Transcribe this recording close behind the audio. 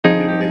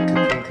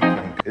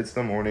it's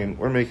the morning,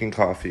 we're making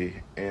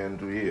coffee, and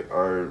we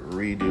are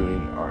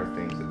redoing our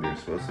things that we were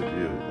supposed to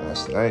do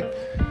last night.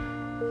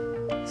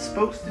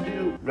 Supposed to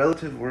do,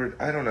 relative word,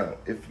 I don't know.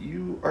 If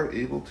you are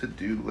able to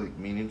do like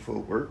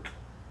meaningful work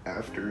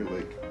after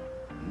like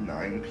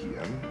 9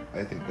 p.m.,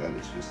 I think that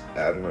is just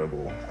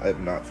admirable. I have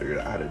not figured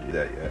out how to do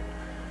that yet.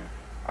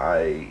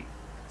 I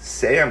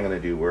say I'm going to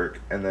do work,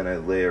 and then I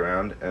lay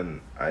around and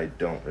I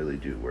don't really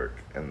do work,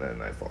 and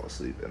then I fall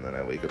asleep, and then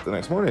I wake up the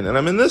next morning and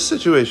I'm in this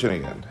situation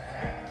again.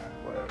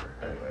 Whatever.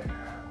 Anyway,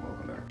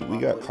 welcome back. We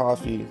got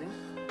coffee.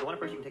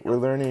 We're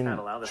learning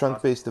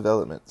trunk-based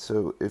development.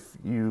 So if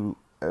you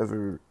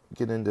ever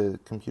get into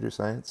computer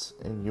science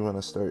and you want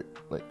to start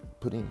like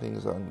putting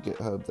things on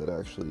GitHub that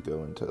actually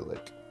go into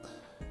like,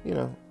 you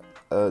know,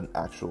 an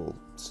actual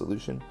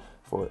solution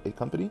for a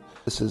company,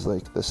 this is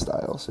like the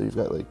style. So you've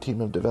got like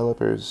team of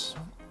developers,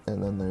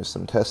 and then there's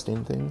some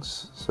testing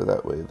things so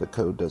that way the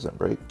code doesn't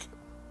break,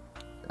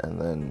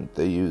 and then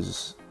they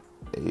use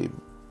a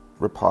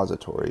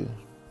repository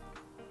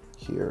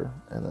here,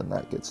 and then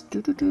that gets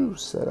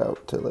set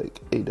out to like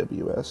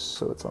AWS,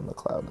 so it's on the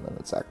cloud and then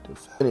it's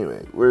active.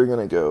 Anyway, we're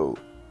gonna go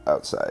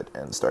outside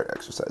and start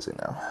exercising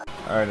now.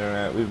 All right,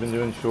 internet, we've been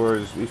doing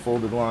chores, we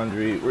folded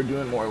laundry, we're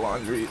doing more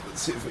laundry.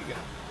 Let's see if we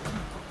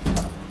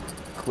can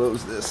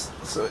close this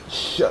so it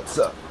shuts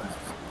up.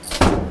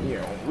 You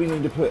know, we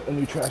need to put a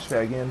new trash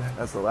bag in.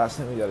 That's the last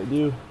thing we gotta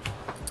do,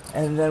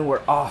 and then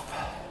we're off.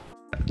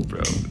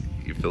 Bro,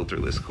 you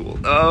filterless cool.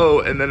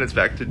 Oh, and then it's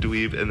back to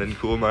dweeb and then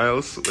cool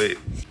miles. Wait.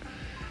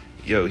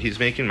 Yo, he's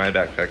making my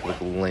backpack look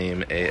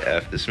lame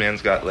AF. This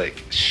man's got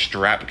like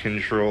strap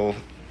control,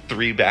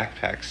 3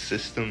 backpack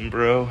system,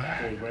 bro.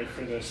 Okay, wait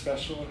for the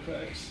special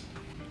effects.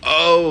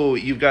 Oh,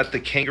 you've got the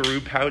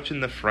kangaroo pouch in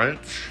the front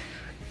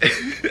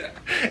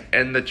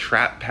and the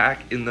trap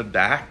pack in the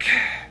back.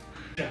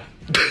 Yeah,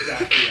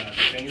 exactly that.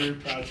 Kangaroo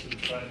pouch in the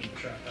front and the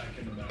trap pack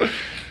in the back.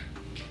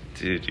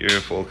 Dude, you're a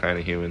full kind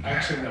of human.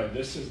 Actually, no,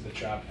 this is the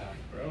trap pack,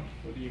 bro.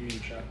 What do you mean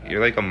trap pack? You're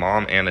like a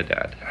mom and a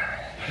dad.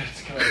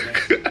 It's kind of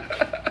nice.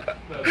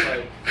 That's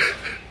like...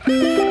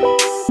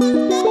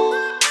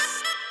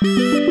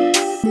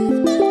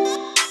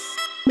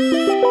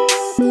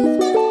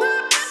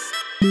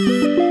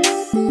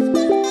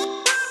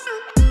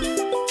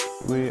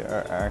 We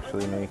are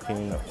actually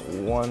making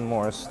one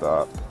more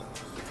stop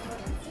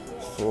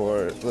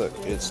for, look,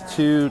 it's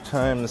 2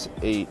 times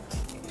 8.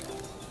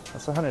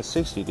 That's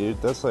 160,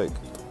 dude. That's like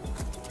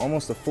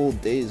almost a full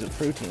day's of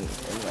protein.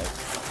 And like,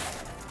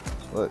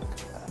 look,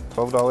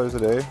 $12 a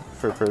day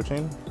for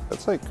protein.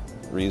 That's like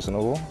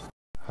reasonable.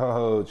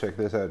 Oh, check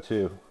this out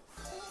too.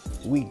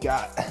 We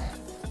got,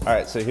 all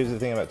right, so here's the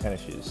thing about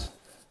tennis shoes.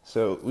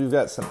 So we've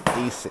got some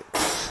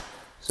Asics.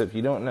 So if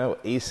you don't know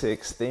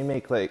Asics, they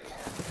make like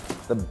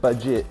the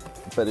budget,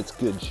 but it's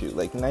good shoe.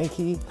 Like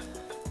Nike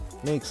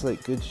makes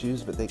like good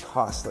shoes, but they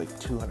cost like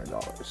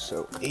 $200.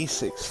 So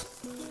Asics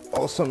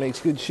also makes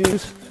good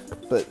shoes,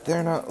 but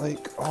they're not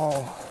like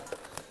all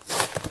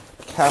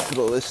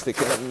capitalistic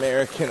and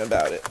American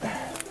about it.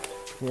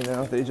 You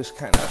know, they just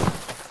kind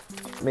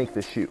of make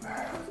the shoe.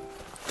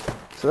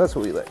 So that's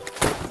what we like.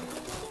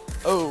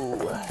 Oh,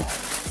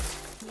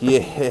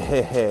 yeah,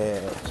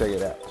 check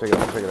it out, check it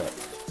out, check it out.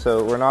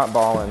 So we're not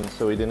balling,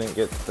 so we didn't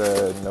get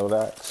the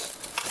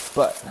Novaks,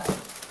 but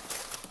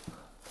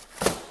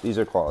these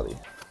are quality.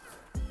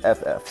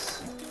 FF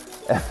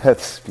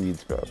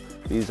Speeds, bro.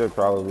 These are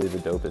probably the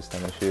dopest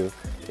tennis shoe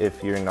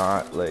if you're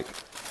not like,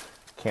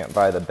 can't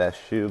buy the best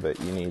shoe, but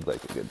you need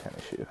like a good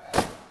tennis shoe.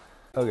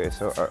 Okay,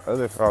 so our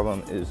other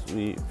problem is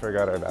we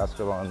forgot our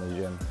basketball in the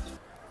gym.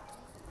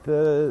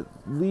 The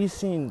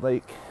leasing,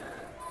 like,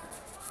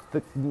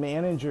 the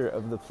manager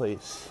of the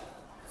place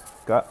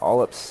got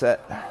all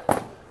upset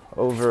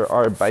over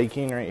our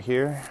biking right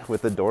here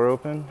with the door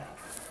open.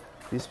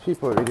 These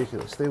people are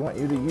ridiculous. They want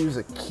you to use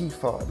a key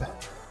fob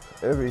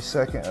every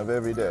second of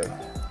every day.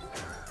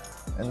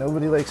 And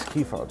nobody likes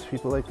key fobs.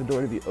 People like the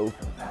door to be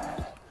open.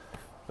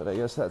 But I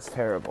guess that's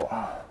terrible.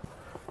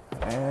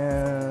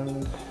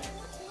 And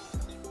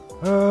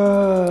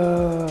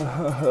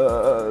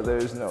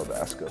there's no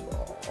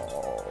basketball.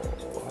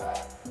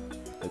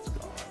 It's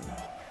gone.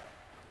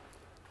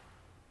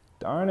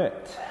 Darn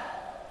it.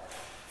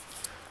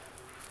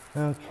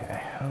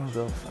 Okay, I'll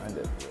go find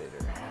it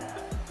later.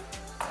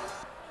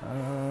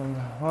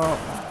 Well,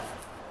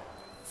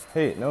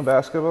 hey, no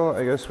basketball?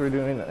 I guess we're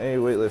doing a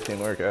weightlifting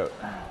workout.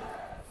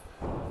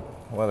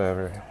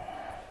 Whatever.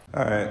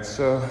 All right,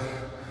 so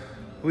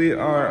we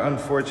are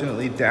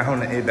unfortunately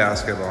down a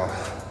basketball.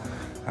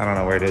 I don't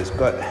know where it is,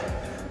 but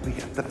we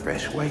got the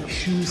fresh white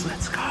shoes.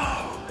 Let's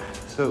go.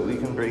 So we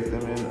can break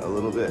them in a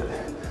little bit.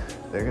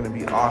 They're gonna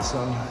be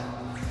awesome.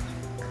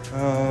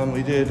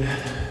 We did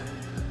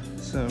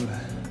some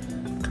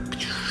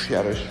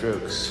shadow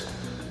strokes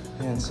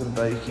and some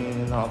biking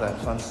and all that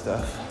fun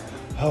stuff.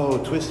 Oh,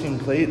 twisting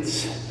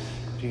plates.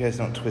 If you guys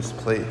don't twist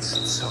plates,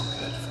 it's so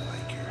good for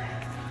like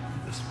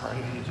this part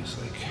of you, just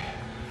like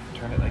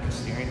turn it like a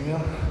steering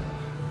wheel.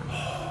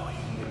 Oh,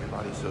 you can get your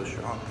body so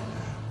strong.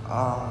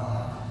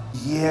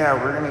 Yeah,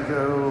 we're gonna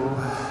go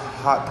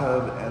hot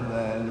tub, and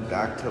then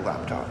back to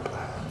laptop.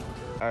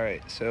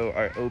 Alright, so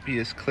our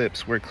Opius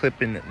clips, we're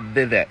clipping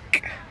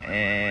Vivek,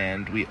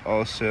 and we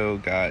also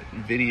got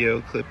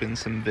video clipping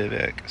some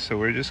Vivek, so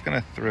we're just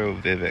gonna throw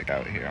Vivek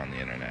out here on the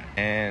internet.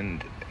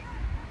 And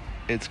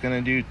it's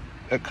gonna do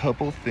a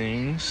couple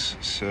things.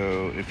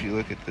 So if you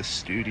look at the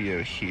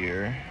studio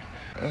here,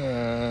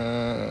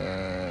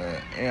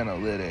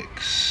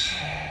 analytics,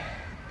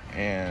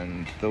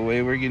 and the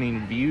way we're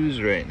getting views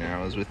right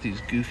now is with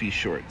these goofy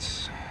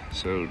shorts.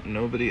 So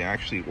nobody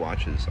actually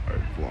watches our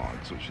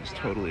vlogs, which is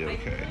totally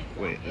okay.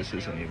 Wait, this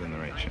isn't even the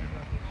right channel.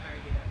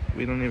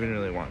 We don't even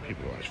really want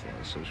people to watch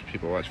vlogs, so if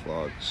people watch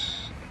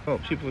vlogs, well,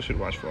 people should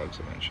watch vlogs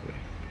eventually.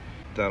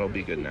 That'll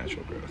be good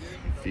natural growth.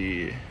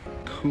 The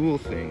cool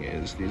thing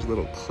is these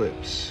little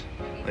clips,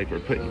 like we're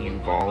putting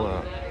Yuval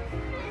up,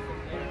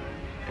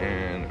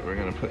 and we're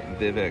gonna put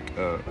Vivek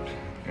up,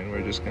 and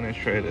we're just gonna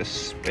try to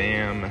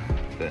spam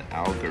the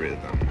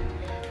algorithm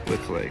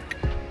with like,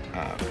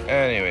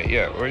 anyway,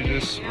 yeah, we're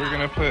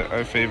gonna put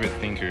our favorite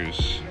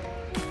thinkers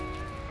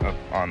up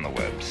on the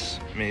webs.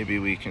 Maybe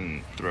we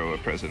can throw a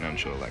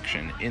presidential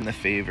election in the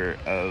favor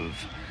of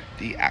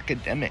the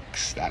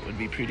academics. That would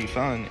be pretty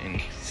fun,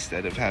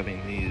 instead of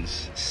having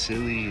these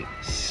silly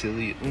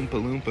Oompa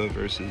Loompa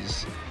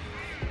versus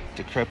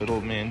decrepit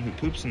old man who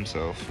poops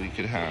himself. We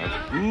could have,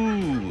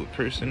 a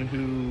person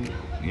who,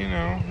 you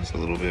know, is a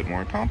little bit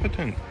more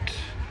competent.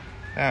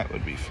 That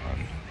would be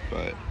fun.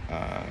 But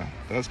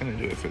that's gonna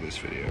do it for this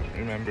video.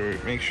 Remember,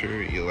 make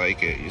sure you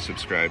like it, you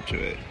subscribe to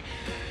it.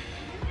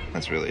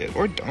 That's really it.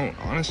 Or don't.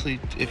 Honestly,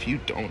 if you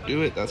don't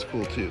do it, that's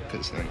cool too,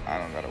 because then I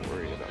don't gotta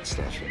worry about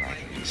stuff and I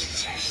can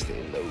just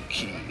stay low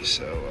key.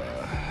 So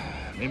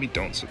maybe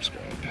don't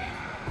subscribe.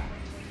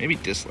 Maybe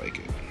dislike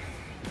it.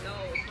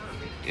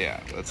 Yeah,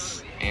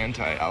 let's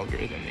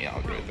anti-algorithm the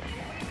algorithm.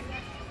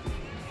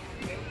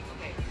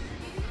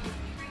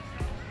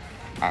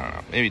 I don't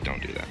know. Maybe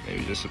don't do that.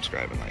 Maybe just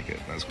subscribe and like it.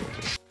 That's cool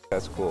too.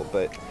 That's cool,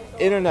 but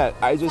internet,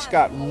 I just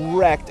got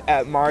wrecked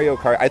at Mario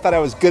Kart. I thought I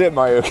was good at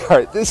Mario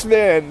Kart. This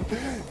man,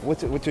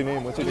 what's your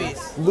name?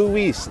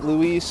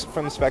 Luis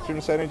from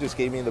Spectrum Center just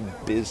gave me the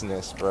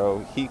business,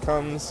 bro. He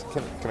comes,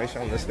 can I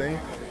show him this thing?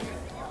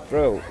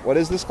 Bro, what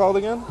is this called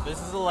again? This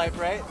is a light,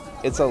 right?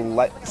 It's a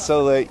light,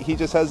 so like, he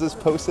just has this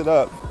posted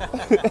up,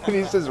 and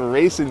he's just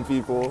racing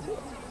people.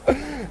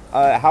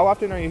 How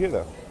often are you here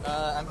though?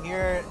 I'm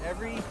here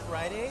every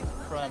Friday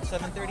from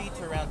 7:30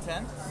 to around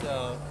 10.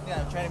 So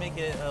yeah, I'm trying to make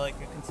it like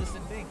a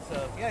consistent thing.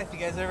 So yeah, if you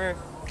guys ever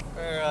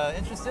are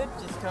interested,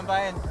 just come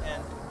by and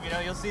you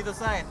know, you'll see the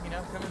sign. You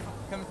know, come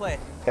and play.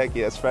 Heck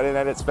yes, Friday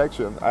night at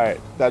Spectrum. All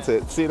right, that's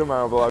it. See you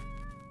tomorrow, vlog.